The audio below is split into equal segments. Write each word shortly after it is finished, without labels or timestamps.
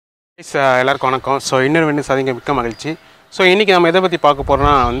எல்லாருக்கும் வணக்கம். ஸோ இன்னொரு வேண்டிய சாதிங்க மிக்க மகிழ்ச்சி. ஸோ இன்றைக்கி நம்ம எதை பற்றி பார்க்க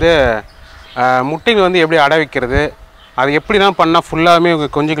போகிறோம்னா முட்டைகள் எப்படி அடை வைக்கிறது, அது எப்படிலாம் பண்ணால் ஃபுல்லாகவே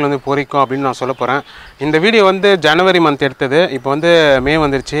குஞ்சுகள் பொரிக்கும் அப்படின்னு நான் சொல்ல போகிறேன். இந்த வீடியோ ஜனவரி மந்த் எடுத்தது. இப்போ மே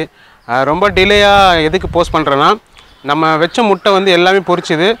வந்துருச்சு. ரொம்ப டிலேயாக எதுக்கு போஸ்ட் பண்ணுறேன்னா, நம்ம வச்ச முட்டை எல்லாமே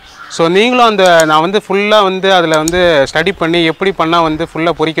பொரிச்சுது. ஸோ நீங்களும் நான் ஃபுல்லாக அதில் ஸ்டடி பண்ணி எப்படி பண்ணால்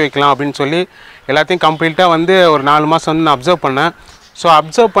ஃபுல்லாக பொரிக்க வைக்கலாம் அப்படின்னு சொல்லி எல்லாத்தையும் கம்ப்ளீட்டாக ஒரு 4 மாதம் நான் அப்சர்வ் பண்ணேன். ஸோ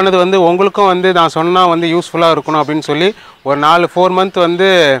அப்சர்வ் பண்ணது உங்களுக்கும் நான் சொன்னால் யூஸ்ஃபுல்லாக இருக்கணும் அப்படின்னு சொல்லி ஒரு 4-4 மந்த்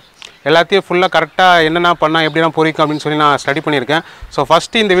எல்லாத்தையும் ஃபுல்லாக கரெக்டாக என்னென்ன பண்ணால் எப்படிலாம் பொரிக்கும் அப்படின்னு சொல்லி நான் ஸ்டடி பண்ணியிருக்கேன். ஸோ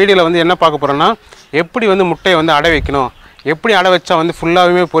ஃபஸ்ட்டு இந்த வீடியோவில் என்ன பார்க்க போகிறேன்னா, எப்படி முட்டையை அடை வைக்கணும், எப்படி அடை வச்சா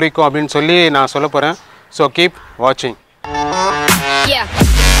ஃபுல்லாகவே பொரிக்கும் அப்படின்னு சொல்லி நான் சொல்ல போகிறேன். ஸோ கீப் வாட்சிங்.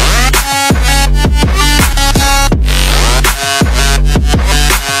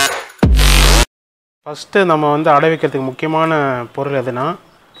 ஃபஸ்ட்டு நம்ம அடை வைக்கிறதுக்கு முக்கியமான பொருள் எதுனா,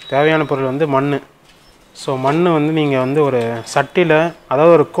 தேவையான பொருள் மண். ஸோ மண் நீங்கள் ஒரு சட்டியில்,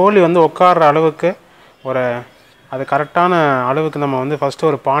 அதாவது ஒரு கோழி உட்கார்ற அளவுக்கு அது கரெக்டான அளவுக்கு நம்ம ஃபஸ்ட்டு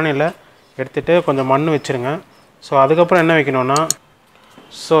ஒரு பானையில் எடுத்துகிட்டு கொஞ்சம் மண் வச்சுருங்க. ஸோ அதுக்கப்புறம் என்ன வைக்கணும்னா,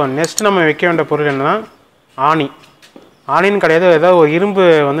 ஸோ நெக்ஸ்ட் நம்ம வைக்க வேண்டிய பொருள் என்னென்னா ஆணின்னு கிடையாது, ஏதாவது ஒரு இரும்பு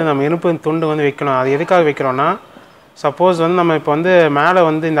நம்ம இரும்பு துண்டு வைக்கணும். அது எதுக்காக வைக்கிறோன்னா, சப்போஸ் நம்ம இப்போ மேலே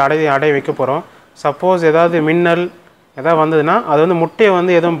இந்த அடை வைக்க போகிறோம். சப்போஸ் ஏதாவது மின்னல் எதாவது வந்ததுன்னா அது முட்டையை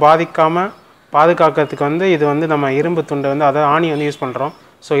எதுவும் பாதிக்காமல் பாதுகாக்கிறதுக்கு இது நம்ம இரும்பு துண்டை அதாவது ஆணி யூஸ் பண்ணுறோம்.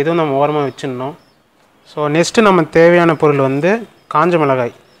 ஸோ இதுவும் நம்ம ஓரமாக வச்சிடணும். ஸோ நெக்ஸ்ட்டு நம்ம தேவையான பொருள் காஞ்ச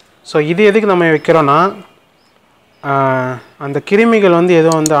மிளகாய். ஸோ இது எதுக்கு நம்ம வைக்கிறோன்னா, அந்த கிருமிகள்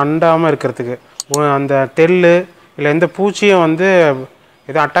எதுவும் அண்டாமல் இருக்கிறதுக்கு, அந்த தெள்ளு இல்லை எந்த பூச்சியும்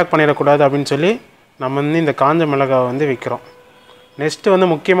எதுவும் அட்டாக் பண்ணிடக்கூடாது அப்படின்னு சொல்லி நம்ம இந்த காஞ்ச மிளகாய் வைக்கிறோம். நெக்ஸ்ட்டு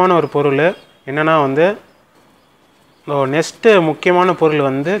முக்கியமான ஒரு பொருள் என்னென்னா நெக்ஸ்ட்டு முக்கியமான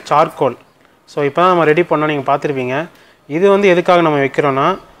பொருள் சார்கோல். ஸோ இப்போ தான் நம்ம ரெடி பண்ணோம், நீங்கள் பார்த்துருப்பீங்க. இது எதுக்காக நம்ம வைக்கிறோன்னா,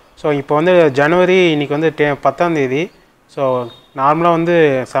 ஸோ இப்போ ஜனவரி, இன்றைக்கி 10ஆம் தேதி. ஸோ நார்மலாக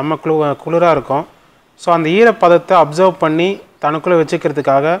செம்ம குளிராக இருக்கும். ஸோ அந்த ஈரப்பதத்தை அப்சர்வ் பண்ணி தனக்குள்ளே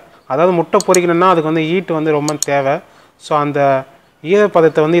வச்சுக்கிறதுக்காக, அதாவது முட்டை பொரிக்கணும்னா அதுக்கு ஹீட் ரொம்ப தேவை. ஸோ அந்த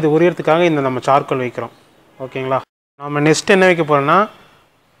ஈரப்பதத்தை இது உரியறதுக்காக இந்த நம்ம சார்கோல் வைக்கிறோம். ஓகேங்களா? நம்ம நெக்ஸ்ட் என்ன வைக்க போகிறோன்னா,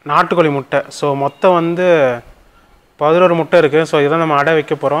 நாட்டுக்கோழி முட்டை. ஸோ மொத்தம் 11 முட்டை இருக்குது. ஸோ இதான் நம்ம அடை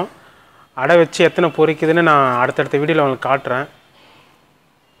வைக்க போகிறோம். அடை வச்சு எத்தனை பொரிக்குதுன்னு நான் அடுத்தடுத்த வீடியோவில் உங்களுக்கு காட்டுறேன்.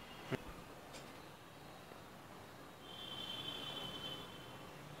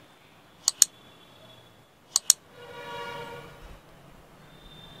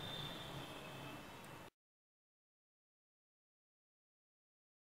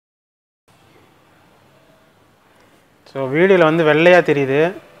 ஸோ வீடியோவில் வெள்ளையாக தெரியுது,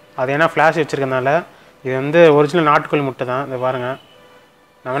 அது ஏன்னா ஃப்ளாஷ் வச்சுருக்கனால. இது ஒரிஜினல் நாட்டுக்கோழி முட்டை தான். இதை பாருங்கள்,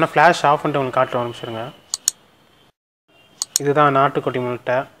 நான் வேணால் ஃப்ளாஷ் ஆஃப் பண்ணிட்டு உங்களுக்கு காட்டுற ஆரம்பிச்சிருங்க. இதுதான் நாட்டுக்கோழி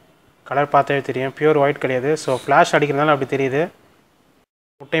முட்டை. கலர் பார்த்தாவே தெரியும், பியூர் ஒயிட் கிடையாது. ஸோ ஃப்ளாஷ் அடிக்கிறதுனால அப்படி தெரியுது.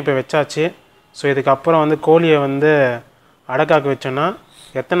 முட்டையை இப்போ வச்சாச்சு. ஸோ இதுக்கப்புறம் கோழியை அடைக்காக்க வச்சோன்னா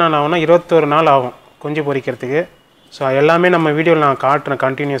எத்தனை நாள் ஆகும்னா 21 நாள் ஆகும் குஞ்சு பொரிக்கிறதுக்கு. ஸோ எல்லாமே நம்ம வீடியோவில் நான் காட்டுறேன்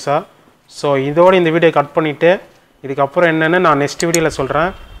கண்டினியூஸாக. ஸோ இதோடு இந்த வீடியோ கட் பண்ணிவிட்டு இதுக்கப்புறம் என்னென்னு நான் நெக்ஸ்ட் வீடியோவில் சொல்கிறேன்.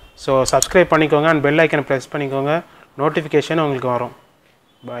 ஸோ சப்ஸ்கிரைப் பண்ணிக்கோங்க அண்ட் பெல் ஐக்கனை ப்ரெஸ் பண்ணிக்கோங்க, நோட்டிஃபிகேஷன் உங்களுக்கு வரும்.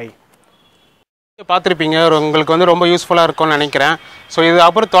 பாய். பார்த்துருப்பீங்க, உங்களுக்கு ரொம்ப யூஸ்ஃபுல்லாக இருக்கும்னு நினைக்கிறேன். ஸோ இது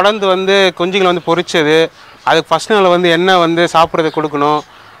அப்புறம் தொடர்ந்து குஞ்சுகள் பொரிச்சது, அதுக்கு ஃபஸ்ட் நாள் என்ன சாப்பிட்றது கொடுக்கணும்,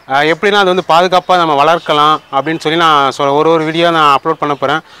 எப்படின்னா அது பாதுகாப்பாக நம்ம வளர்க்கலாம் அப்படின்னு சொல்லி நான் ஒரு வீடியோ நான் அப்லோட் பண்ண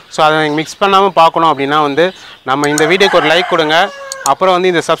போகிறேன். ஸோ அதை மிக்ஸ் பண்ணாமல் பார்க்கணும் அப்படின்னா நம்ம இந்த வீடியோக்கு ஒரு லைக் கொடுங்க, அப்புறம்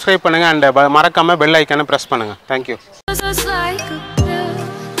இந்த சப்ஸ்கிரைப் பண்ணுங்கள் அண்ட் மறக்காமல் பெல் ஐக்கானை ப்ரெஸ் பண்ணுங்கள். தேங்க்யூ.